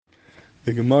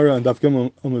The Gemara and Daf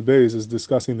Gimel Amud Beis is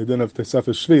discussing the din of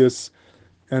Tosefet Shvius,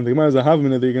 and the Gemara is a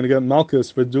havamina that you're going to get malchus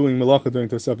for doing malacha during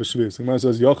Tosefet Shvius. The Gemara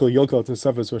says יכול, ילקה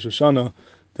Tosefet Rosh Hashanah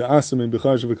to asim in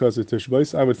b'char because of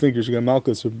Tishbais. I would think you should get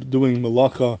malchus for doing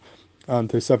malacha on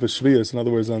Tosefet Shvius. In other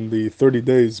words, on the 30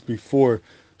 days before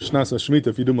Shnas HaShemitah,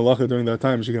 if you do malacha during that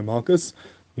time, you should get malchus.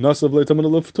 Nasav le'tamid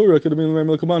le'ftura could have been the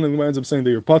Melkaban, and the Gemara ends up saying that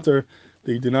you're potter,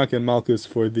 that you do not get malchus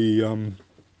for the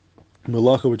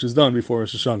malacha which is done before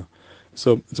Rosh Hashanah.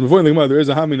 So it's important in the Gemara, there is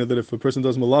a hamina that if a person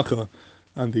does malacha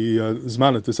on the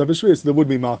zman to Tosefet Shvius, there would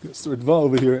be malchus. Ritva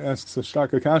over here asks a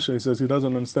starka kasha. He says he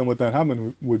doesn't understand what that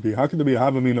hamina would be. How could there be a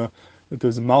hamina that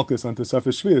there's malchus on Tosefet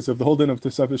Shvius if the whole din of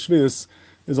Tosefet Shvius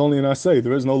is only an asay?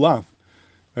 There is no lav.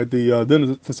 Right? The din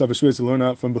of Tosefet Shvius you learn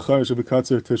out from b'char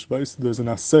shebekatzer tishbais. There's an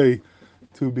asay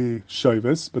to be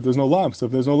shayvis, but there's no lav. So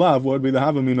if there's no lav, what would be the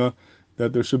havamina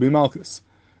that there should be malchus?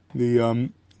 The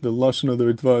lashon of the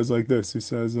Ritva is like this. He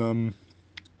says.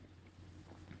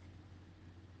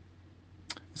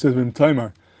 He says, "V'im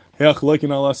taimar, heach like an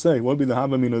asay." What would be the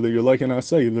havamina that you're like an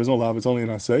asay? If there's no lav, it's only an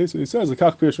asay. So he says, "The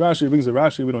kach pirush Rashi brings a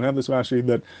Rashi. We don't have this Rashi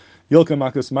that ילקה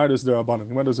malchus mardas derabanan."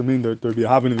 What does it mean that there'd be a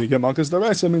havamina that you get malchus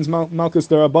deraisa? It means malchus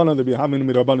derabanan. There'd be a havamina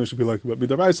midarabanan should be like, but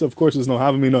midaraisa, of course, there's no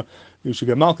havamina. You should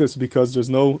get malchus because there's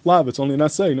no lav. It's only an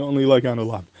asay, not only like an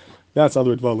lav. That's how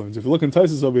the Ritva learns. If you look in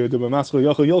Taisus over here, the B'maschal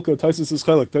Yachal Ylka, Taisus is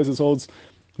chelik. Taisus holds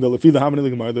the lefi the havamina of the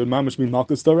Gemara. There would mamish be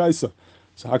malchus deraisa.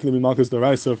 So how can there be malchus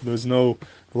deraisa if there's no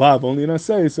lav, only an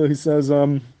asay? So he says,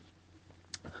 "When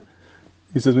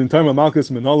time malchus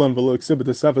minolan v'lo exhibit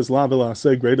the sefes lav v'la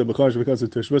asay greater b'char shebekatzer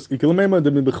tishbus ikilamema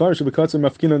de b'char shebekatzer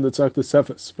mafkinan the tzark the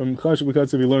sefes from b'char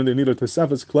shebekatzer we learned they need a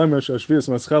tesefes klemer shashvius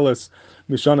mascheles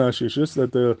mishana ashishus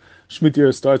that the shmit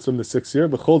year starts from the 6th year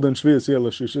b'chol den shvius yel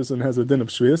ashishus and has a din of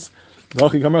shvius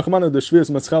v'achi kamar chamana the shvius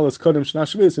mascheles kodem shna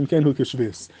shvius imken hu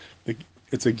keshvius."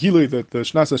 It's a gilui that the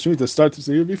Shnas HaShemitah starts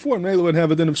the year before, and Mela would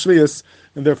have a din of Shvius,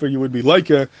 and therefore you would be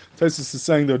ylka. Taisus is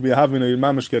saying there would be a having a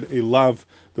mamash get a lav,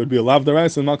 there would be a lav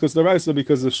deraisa and malchus deraisa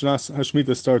because the Shnas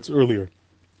HaShemitah starts earlier.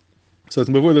 So it's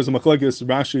before there's a machlekes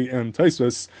Rashi and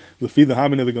Taisus, lefi the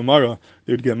having of the Gemara,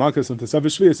 they would get malchus and Tosefet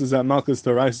Shvius. Is that malchus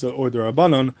deraisa or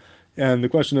derabanan? And the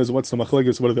question is, what's the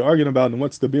machlekes? What are they arguing about? And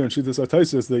what's the beer and shitas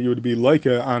Taisus that you would be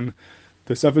ylka on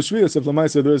Tosefet Shvius? If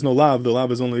Lamaisa there is no lav, the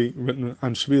lav is only written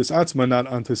on Shvius Atzma, not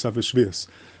on Tosefet Shvius.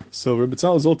 So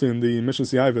Btzlאל Zolטי in the Mishnah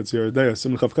Siyavitz here,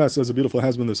 Simon Chavka says a beautiful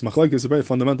husband. This machlekes is a very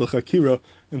fundamental chakira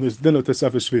in this din of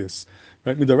Tosefet Shvius.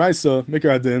 Right, midaraisa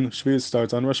mikra din Shvius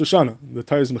starts on Rosh Hashanah. The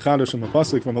Tayz Mechadash and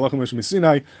Mapasik from Halachim Mishmi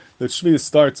Sinai that Shvius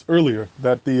starts earlier.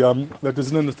 That that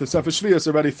there's din of Tosefet Shvius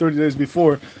already 30 days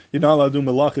before you're not allowed to do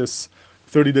malachis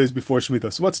 30 days before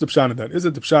Shemitah. So what's the pshat of that? Is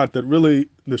it the pshat that really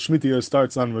the Shemitah year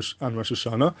starts on Rosh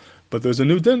Hashanah, but there's a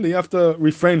new din that you have to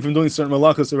refrain from doing certain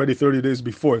malachas already 30 days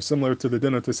before, similar to the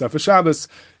din of Tosefet Shabbos,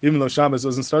 even though Shabbos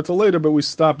doesn't start till later, but we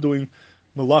stop doing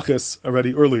malachas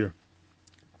already earlier.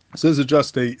 So this is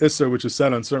just a isser which is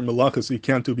said on certain malachas you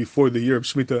can't do before the year of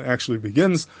Shemitah actually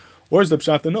begins. Or is the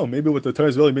pshat no? Maybe what the Torah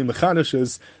is really being mechadish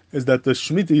is that the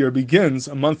Shemitah year begins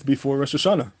a month before Rosh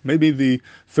Hashanah. Maybe the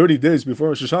 30 days before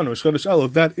Rosh Hashanah, Rosh Chodesh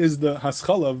Elul, that is the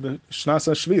haschala of the Shnas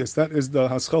HaShvius. That is the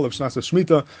haschala of Shnas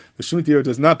HaShemitah. The Shemitah year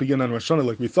does not begin on Rosh Hashanah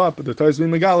like we thought, but the Torah is being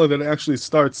megala that it actually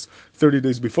starts 30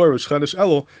 days before Rosh Chodesh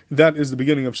Elul. That is the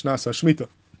beginning of Shnas HaShemitah.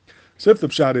 So if the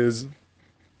pshat is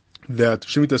that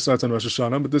Shemitah starts on Rosh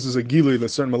Hashanah, but this is a gilui that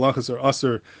certain malachas are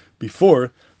aser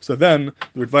before, so then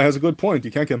the Ritva has a good point. You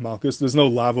can't get malchus. There's no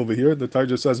lav over here. The Torah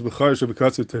just says b'char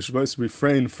shebekatzer tishbais,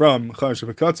 refrain from b'char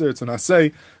shebekatzer. It's an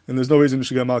asay, and there's no reason you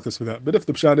should get malchus for that. But if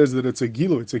the pshat is that it's a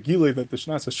gilui that the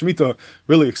Shnas HaShemitah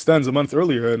really extends a month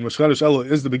earlier, and Rosh Chodesh Elul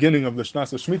is the beginning of the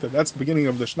Shnas HaShemitah, that's the beginning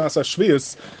of the Shnas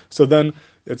HaShvius, so then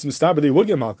it's mistaber that you would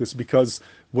get malchus, because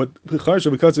what b'char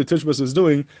shebekatzer tishbais is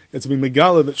doing, it's being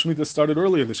megala that Shemitah started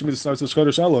earlier. The Shemitah starts with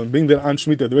Chodesh Elul, and being that on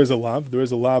Shemitah there is a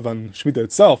lav on Shemitah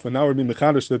itself, and now we're being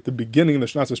mechadish that the beginning of the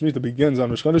Shnas HaShemitah begins on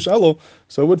Rosh Chodesh Elul,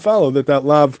 so it would follow that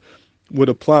lav would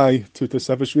apply to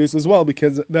Tosefet Shvius as well,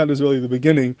 because that is really the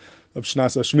beginning of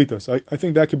Shnas HaShemitah. So I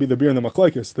think that could be the beer in the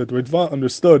machlekes, that Ritva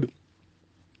understood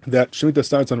that Shemitah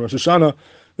starts on Rosh Hashanah.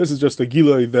 This is just a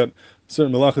gilui that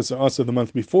certain malachas are also the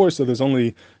month before, so there's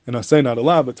only an asay, not a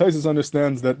lav. But Taisus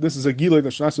understands that this is a gilui that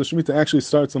Shnas HaShemitah actually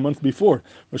starts a month before.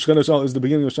 Rosh Chodesh Elul is the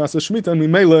beginning of Shnas HaShemitah, and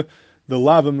Mimele, the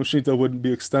lav of Shemitah would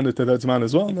be extended to that zman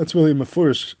as well. And that's really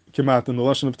mafurish kemat in the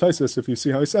lashon of Taisus. If you see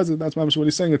how he says it, that's what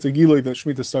he's saying. It's a gilui that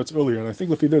Shemitah starts earlier. And I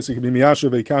think if he does, he could be miyasher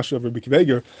ve'ikasha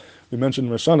ve'bikveger. We mentioned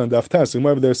Rashana and Daf Tes, and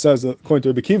whoever there says, according to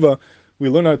Rabbi Kiva, we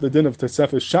learn out the din of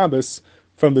Tosefet Shabbos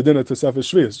from the din of Tosefet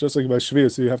Shvius. Just like by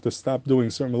Shvius, you have to stop doing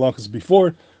certain malachas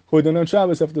before. who then on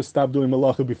Shabbos have to stop doing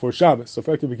malacha before Shabbos. So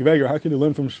effectively, how can you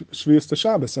learn from Shvius to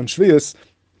Shabbos? On Shvius,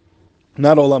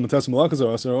 not all lamatas malachas are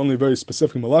also, only very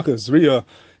specific malachas, Zriya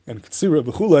and Ktsira,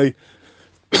 B'chulei.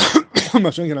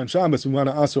 Mashenkin on Shabbos, we want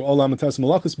to answer all lamatas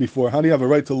malachas before. How do you have a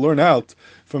right to learn out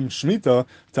from Shemitah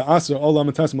to answer all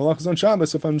lamatas malachas on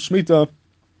Shabbos if on Shemitah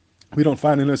we don't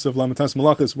find in this of lamatas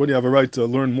malachas? Where do you have a right to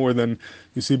learn more than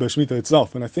you see by Shemitah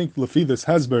itself? And I think lefi this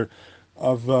hesber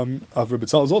of Rabbi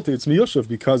Btzalel Zoltei, it's miyoshev,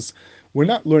 because we're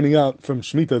not learning out from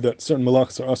Shemitah that certain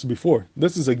malachas are also before.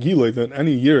 This is a gilui that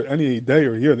any year, any day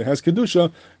or year that has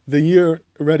kedusha, the year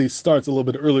already starts a little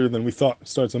bit earlier than we thought. It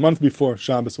starts a month before.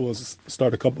 Shabbos will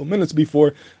start a couple of minutes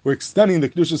before. We're extending the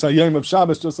kedushas hayom of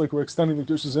Shabbos just like we're extending the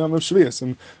kedushas hayom of Shvius.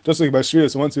 And just like by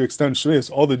Shvius, once you extend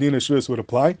Shvius, all the din of Shvius would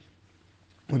apply.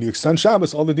 When you extend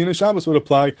Shabbos, all the din of Shabbos would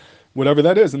apply, whatever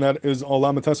that is, and that is all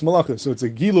lamatas malachas. So it's a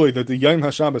giloi that the Yom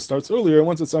HaShabbos starts earlier, and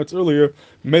once it starts earlier,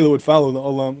 Mela would follow, the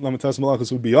all lamatas malachas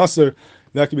would be aser.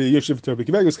 That could be a yeshiv to Rabbi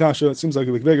Kivega's kasha. It seems like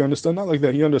Rabbi Kivega understood, not like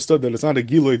that. He understood that it's not a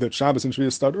giloi that Shabbos and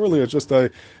Shvius start earlier, it's just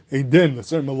a din, that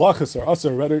certain malachas are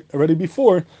aser already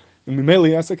before, and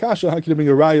Mela asks a kasha, how can it bring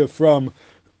a raya from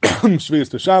Shvius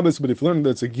to Shabbos? But if you learn that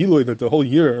it's a gilui that the whole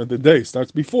year or the day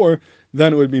starts before,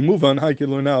 then it would be move on. How you can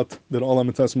learn out that all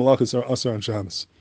lamatas malachas are asar on Shabbos.